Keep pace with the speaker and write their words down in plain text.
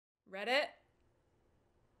Read it?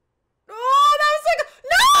 Oh, that was like,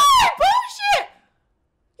 no! Bullshit!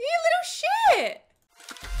 You little shit!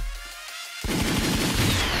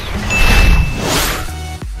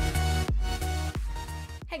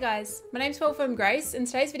 Hey guys, my name's iamfallfromgrace. In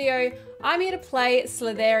today's video, I'm here to play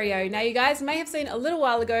Slither.io. Now you guys may have seen a little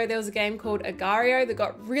while ago, there was a game called Agar.io that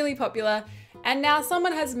got really popular, and now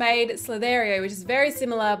someone has made Slither.io, which is very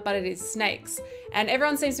similar, but it is snakes. And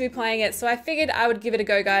everyone seems to be playing it, so I figured I would give it a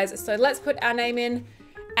go, guys. So let's put our name in,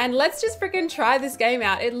 and let's just freaking try this game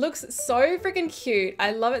out. It looks so freaking cute.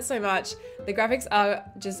 I love it so much. The graphics are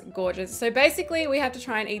just gorgeous. So basically, we have to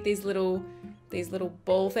try and eat these little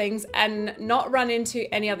ball things and not run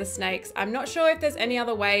into any other snakes. I'm not sure if there's any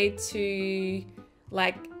other way to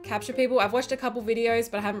like capture people. I've watched a couple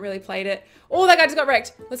videos, but I haven't really played it. Oh, that guy just got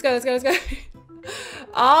wrecked. Let's go, let's go, let's go.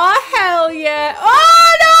 Oh, hell yeah.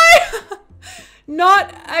 Oh, no!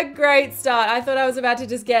 Not a great start. I thought I was about to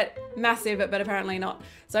just get massive, but apparently not.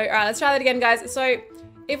 So, all right, let's try that again, guys. So,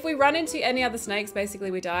 if we run into any other snakes,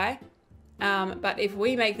 basically we die. But if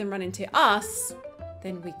we make them run into us,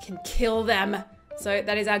 then we can kill them. So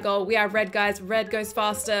that is our goal. We are red, guys. Red goes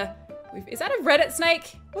faster. Is that a Reddit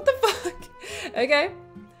snake? What the fuck? Okay.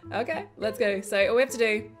 Okay, let's go. So all we have to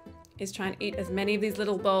do is try and eat as many of these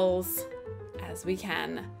little balls as we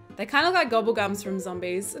can. They kind of look like gobble gums from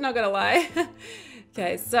zombies, not gonna lie.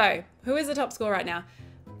 Okay, so who is the top score right now?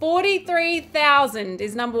 43,000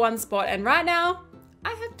 is #1 spot. And right now, I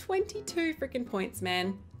have 22 freaking points,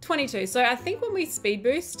 man. 22. So I think when we speed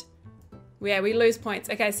boost, yeah, we lose points.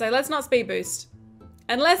 Okay, so let's not speed boost.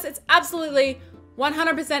 Unless it's absolutely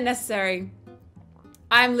 100% necessary.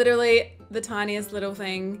 I'm literally the tiniest little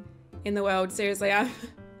thing in the world. Seriously,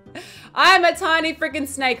 I'm a tiny freaking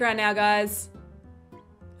snake right now, guys.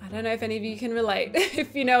 I don't know if any of you can relate,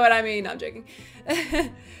 if you know what I mean. I'm joking.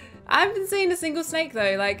 I haven't seen a single snake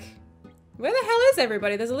though. Like, where the hell is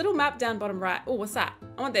everybody? There's a little map down bottom right. Oh, what's that?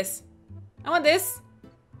 I want this. I want this.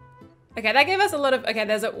 Okay, that gave us a lot of, okay,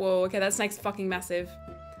 there's a, whoa, okay, that snake's fucking massive.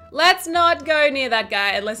 Let's not go near that guy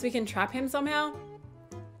unless we can trap him somehow.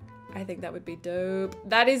 I think that would be dope.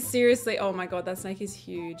 That is seriously, oh my god, that snake is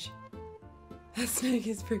huge. That snake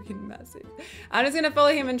is freaking massive. I'm just gonna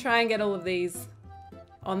follow him and try and get all of these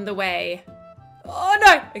on the way. Oh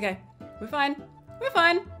no! Okay, we're fine. We're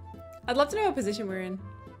fine. I'd love to know what position we're in.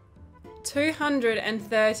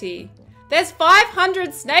 230. There's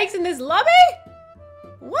 500 snakes in this lobby?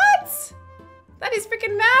 What? That is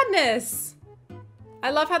freaking madness.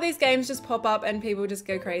 I love how these games just pop up and people just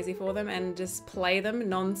go crazy for them and just play them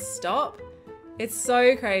non-stop. It's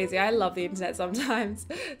so crazy. I love the internet sometimes.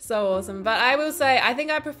 So awesome. But I will say, I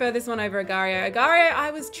think I prefer this one over Agar.io. Agar.io,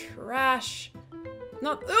 I was trash.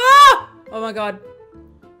 Not, ah! Oh my god.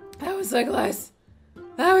 That was so close.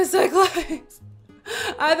 That was so close.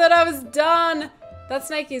 I thought I was done. That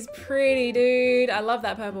snake is pretty, dude. I love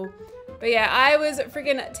that purple. But yeah, I was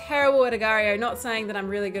freaking terrible at Agar.io. Not saying that I'm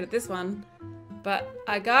really good at this one, but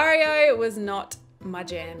Agar.io was not my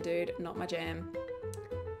jam, dude. Not my jam.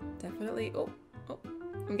 Definitely. Oh, oh.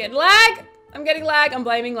 I'm getting lag. I'm getting lag. I'm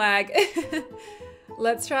blaming lag.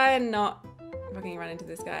 Let's try and not fucking run into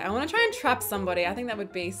this guy. I want to try and trap somebody. I think that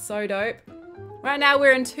would be so dope. Right now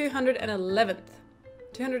we're in 211th.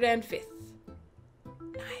 205th.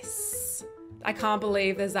 Nice. I can't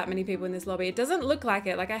believe there's that many people in this lobby. It doesn't look like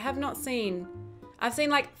it. Like, I have not seen... I've seen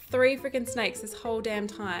like 3 freaking snakes this whole damn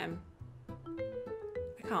time.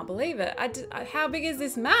 I can't believe it. How big is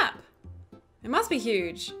this map? It must be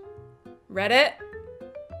huge. Reddit.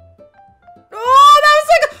 Oh, that was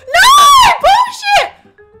like... No! Bullshit!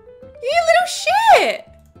 You little shit!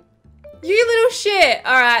 You little shit.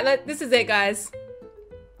 Alright, this is it, guys.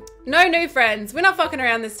 No new friends. We're not fucking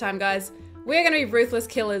around this time, guys. We're gonna be ruthless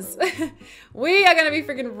killers. We are gonna be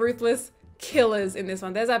freaking ruthless killers in this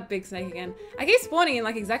one. There's our big snake again. I keep spawning in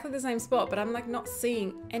like exactly the same spot, but I'm like not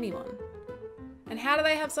seeing anyone. And how do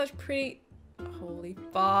they have such pretty... Holy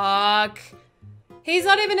fuck. He's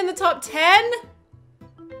not even in the top 10?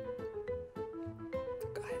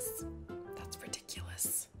 Guys, that's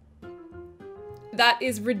ridiculous. That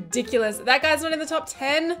is ridiculous. That guy's not in the top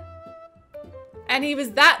 10? And he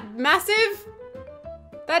was that massive?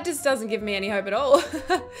 That just doesn't give me any hope at all.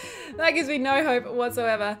 That gives me no hope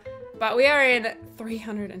whatsoever. But we are in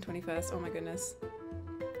 321st. Oh my goodness.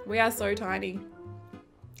 We are so tiny.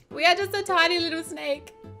 We are just a tiny little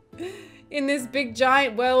snake in this big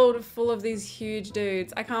giant world full of these huge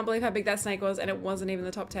dudes. I can't believe how big that snake was and it wasn't even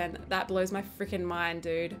the top 10. That blows my freaking mind,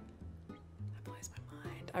 dude. That blows my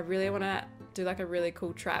mind. I really want to do like a really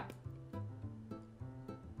cool trap.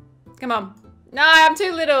 Come on. No, I'm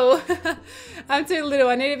too little. I'm too little.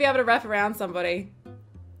 I need to be able to wrap around somebody.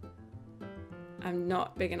 I'm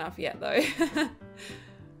not big enough yet though.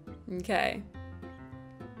 Okay.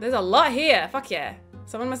 There's a lot here. Fuck yeah.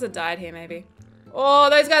 Someone must have died here maybe. Oh,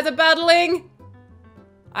 those guys are battling.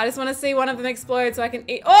 I just want to see one of them explode so I can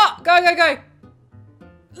eat. Oh, go, go, go.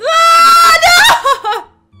 Ah,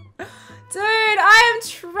 no! Dude, I am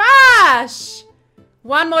trash.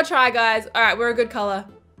 One more try, guys. All right, we're a good color.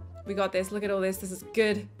 We got this. Look at all this. This is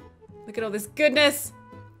good. Look at all this goodness.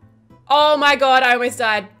 Oh my God, I almost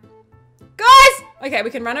died. Guys! Okay, we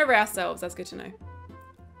can run over ourselves. That's good to know.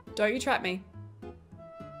 Don't you trap me.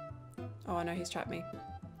 Oh no, he's trapped me.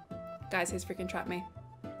 Guys, he's freaking trapped me.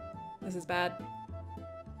 This is bad.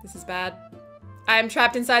 This is bad. I am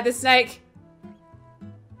trapped inside this snake.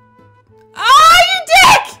 Oh, you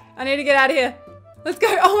dick! I need to get out of here. Let's go.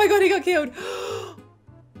 Oh my God, he got killed.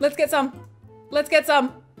 Let's get some. Let's get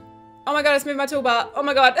some. Oh my God, I just moved my toolbar. Oh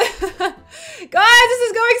my God. Guys, this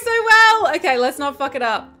is going so well. Okay, let's not fuck it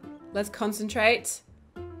up. Let's concentrate.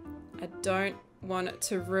 I don't want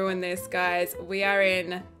to ruin this, guys. We are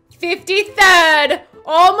in 53rd.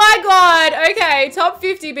 Oh my God. Okay, top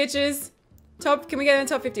 50, bitches. Can we get in the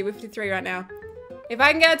top 50? We're 53 right now. If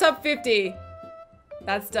I can get a top 50,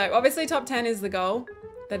 that's dope. Obviously, top 10 is the goal.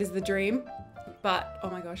 That is the dream. But, oh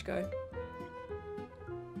my gosh, go.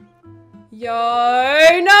 Yo,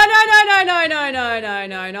 no,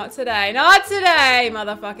 not today. Not today,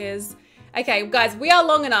 motherfuckers. Okay, guys, we are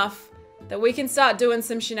long enough that we can start doing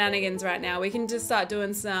some shenanigans right now. We can just start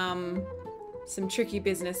doing some tricky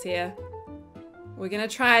business here. We're gonna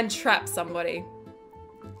try and trap somebody.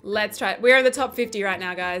 Let's try it. We're in the top 50 right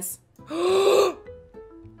now, guys.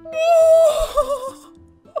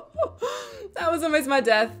 That was almost my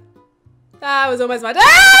death. That was almost my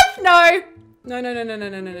death! No! No.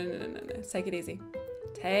 Take it easy.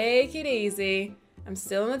 Take it easy. I'm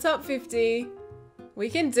still in the top 50. We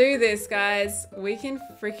can do this, guys. We can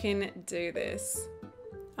freaking do this.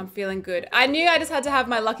 I'm feeling good. I knew I just had to have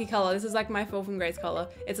my lucky color. This is like my Fall from Grace color.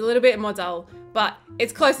 It's a little bit more dull, but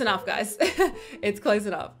it's close enough, guys. It's close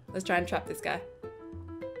enough. Let's try and trap this guy.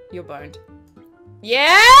 You're boned.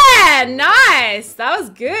 Yeah! Nice! That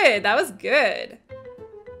was good. That was good.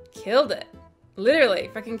 Killed it. Literally,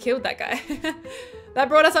 freaking killed that guy. That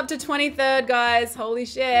brought us up to 23rd, guys. Holy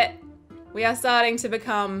shit. We are starting to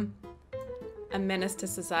become a menace to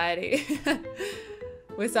society.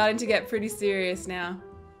 We're starting to get pretty serious now.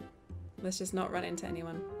 Let's just not run into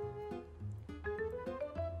anyone.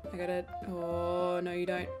 I gotta... Oh, no you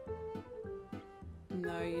don't.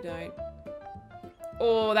 No you don't.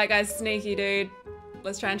 Oh, that guy's sneaky, dude.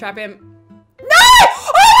 Let's try and trap him. No!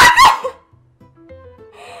 Oh my God!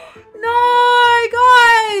 No,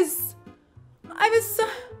 guys! I was so...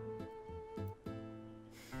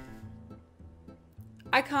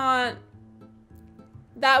 I can't...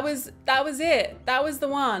 That was it. That was the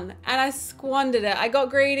one. And I squandered it. I got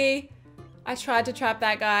greedy. I tried to trap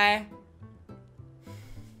that guy.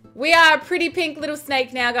 We are a pretty pink little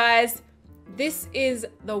snake now, guys. This is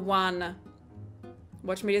the one.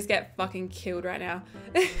 Watch me just get fucking killed right now.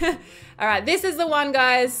 All right, this is the one,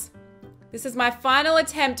 guys. This is my final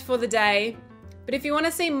attempt for the day. But if you want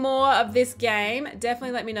to see more of this game,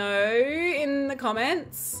 definitely let me know in the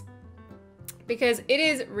comments, because it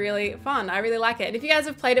is really fun. I really like it. And if you guys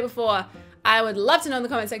have played it before, I would love to know in the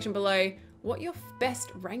comment section below what your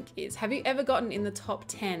best rank is. Have you ever gotten in the top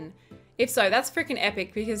 10? If so, that's freaking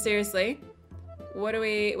epic, because seriously, where are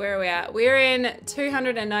we at? We're in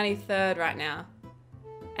 293rd right now.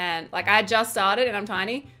 And like, I just started and I'm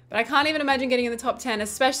tiny, but I can't even imagine getting in the top 10,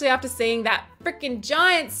 especially after seeing that freaking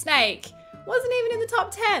giant snake wasn't even in the top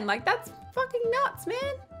 10. Like, that's fucking nuts,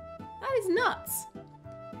 man. That is nuts.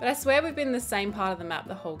 But I swear we've been in the same part of the map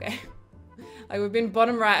the whole game. Like, we've been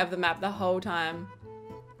bottom right of the map the whole time.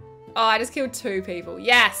 Oh, I just killed 2 people.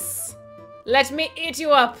 Yes! Let me eat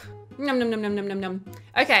you up! Num num num num num num num.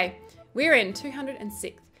 Okay, we're in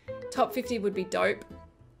 206th. Top 50 would be dope.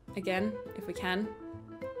 Again, if we can.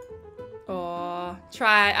 Oh,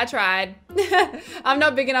 I tried. I'm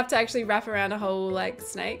not big enough to actually wrap around a whole, like,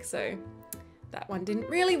 snake, so that one didn't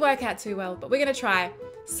really work out too well, but we're gonna try.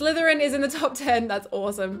 Slytherin is in the top 10. That's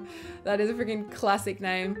awesome. That is a freaking classic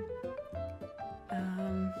name.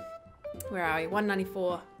 Where are we?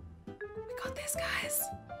 194. We got this, guys.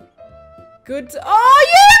 Good. Oh,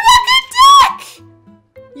 you fucking dick!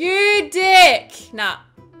 You dick! Nah.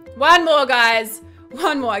 One more, guys.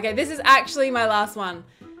 One more. Okay, this is actually my last one.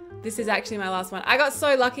 This is actually my last one. I got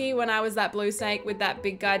so lucky when I was that blue snake with that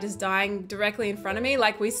big guy just dying directly in front of me.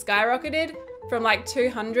 Like, we skyrocketed from like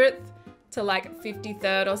 200th to like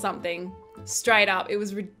 53rd or something. Straight up. It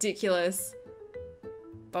was ridiculous.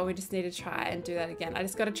 But we just need to try and do that again. I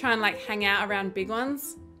just got to try and like hang out around big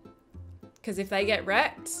ones. Because if they get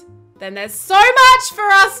wrecked, then there's so much for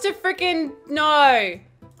us to freaking... No.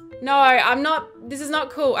 No, I'm not... This is not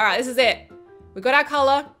cool. All right, this is it. We got our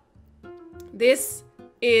color. This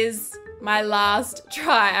is my last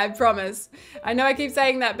try, I promise. I know I keep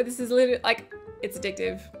saying that, but this is literally... Like, it's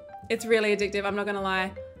addictive. It's really addictive, I'm not gonna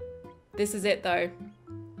lie. This is it, though.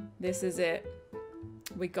 This is it.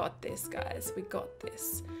 We got this, guys. We got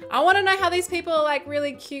this. I want to know how these people are like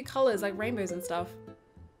really cute colors, like rainbows and stuff.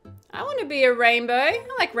 I want to be a rainbow. I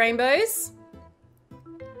like rainbows.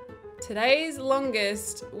 Today's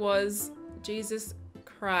longest was Jesus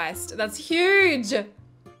Christ. That's huge.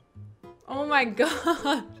 Oh my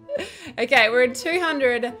God. Okay, we're in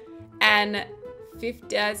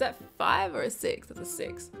 250. Is that 5 or a 6? That's a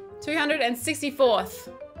 6. 264th.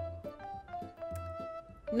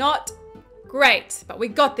 Not great, but we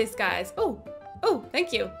got this, guys. Oh, oh,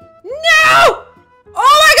 thank you. No! Oh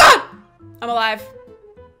my God! I'm alive.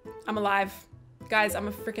 I'm alive. Guys, I'm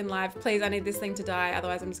a freaking live. Please, I need this thing to die.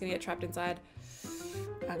 Otherwise, I'm just gonna get trapped inside.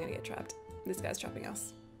 I'm gonna get trapped. This guy's trapping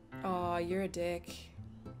us. Oh, you're a dick.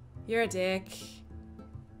 You're a dick.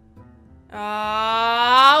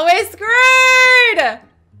 Oh, we're screwed!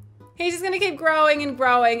 He's just gonna keep growing and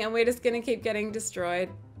growing, and we're just gonna keep getting destroyed.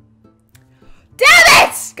 Damn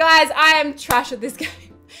it! Guys, I am trash at this game.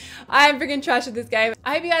 I am freaking trash at this game.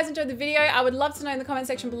 I hope you guys enjoyed the video. I would love to know in the comment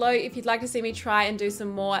section below if you'd like to see me try and do some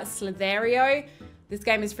more Slither.io. This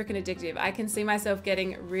game is freaking addictive. I can see myself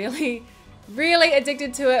getting really, really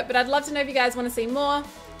addicted to it, but I'd love to know if you guys want to see more.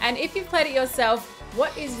 And if you've played it yourself,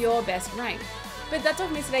 what is your best rank? But that's all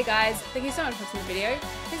from me today, guys. Thank you so much for watching the video.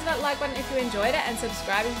 Please hit that like button if you enjoyed it and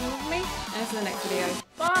subscribe if you want me. And I'll see you in the next video.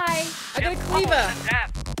 Bye! I got a cleaver!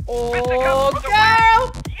 Oh,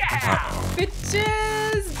 girl! Yeah!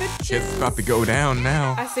 Bitches! Bitches! Shit's about to go down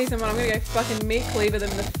now. I see someone. I'm gonna go fucking meat cleaver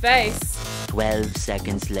them in the face. 12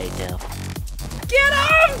 seconds later. Get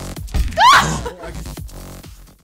up!